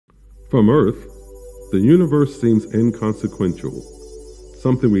From Earth, the universe seems inconsequential,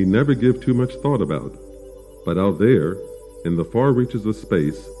 something we never give too much thought about. But out there, in the far reaches of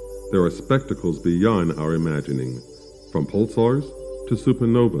space, there are spectacles beyond our imagining, from pulsars to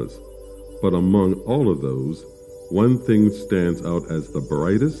supernovas. But among all of those, one thing stands out as the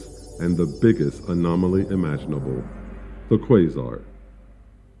brightest and the biggest anomaly imaginable: the quasar.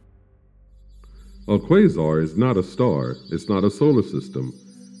 A quasar is not a star, it's not a solar system,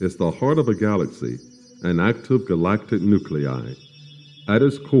 it's the heart of a galaxy, an active galactic nuclei. At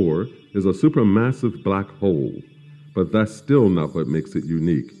its core is a supermassive black hole, but that's still not what makes it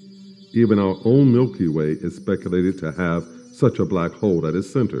unique. Even our own Milky Way is speculated to have such a black hole at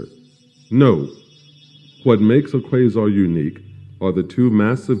its center. No, what makes a quasar unique are the two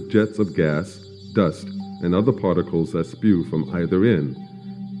massive jets of gas, dust, and other particles that spew from either end.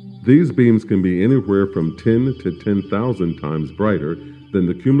 These beams can be anywhere from 10 to 10,000 times brighter than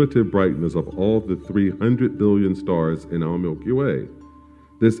the cumulative brightness of all the 300 billion stars in our Milky Way.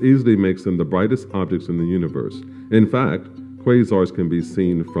 This easily makes them the brightest objects in the universe. In fact, quasars can be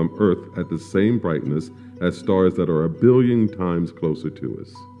seen from Earth at the same brightness as stars that are 1 billion times closer to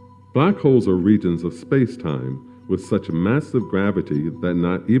us. Black holes are regions of space-time with such massive gravity that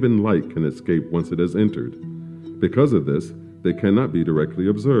not even light can escape once it has entered. Because of this, they cannot be directly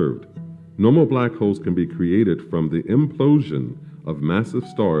observed. Normal black holes can be created from the implosion of massive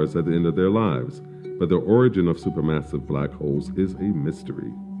stars at the end of their lives, but the origin of supermassive black holes is a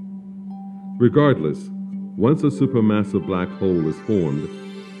mystery. Regardless, once a supermassive black hole is formed,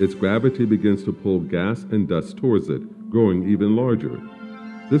 its gravity begins to pull gas and dust towards it, growing even larger.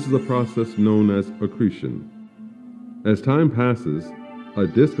 This is a process known as accretion. As time passes, a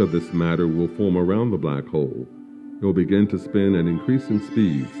disk of this matter will form around the black hole. It will begin to spin at increasing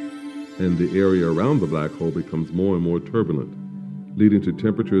speeds, and the area around the black hole becomes more and more turbulent, leading to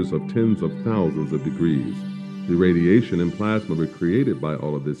temperatures of tens of thousands of degrees. The radiation and plasma created by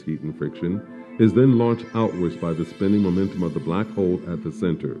all of this heat and friction is then launched outwards by the spinning momentum of the black hole at the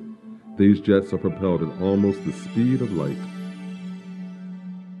center. These jets are propelled at almost the speed of light.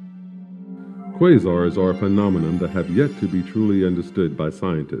 Quasars are a phenomenon that have yet to be truly understood by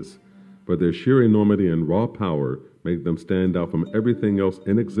scientists, but their sheer enormity and raw power make them stand out from everything else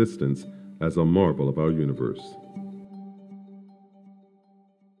in existence as a marvel of our universe.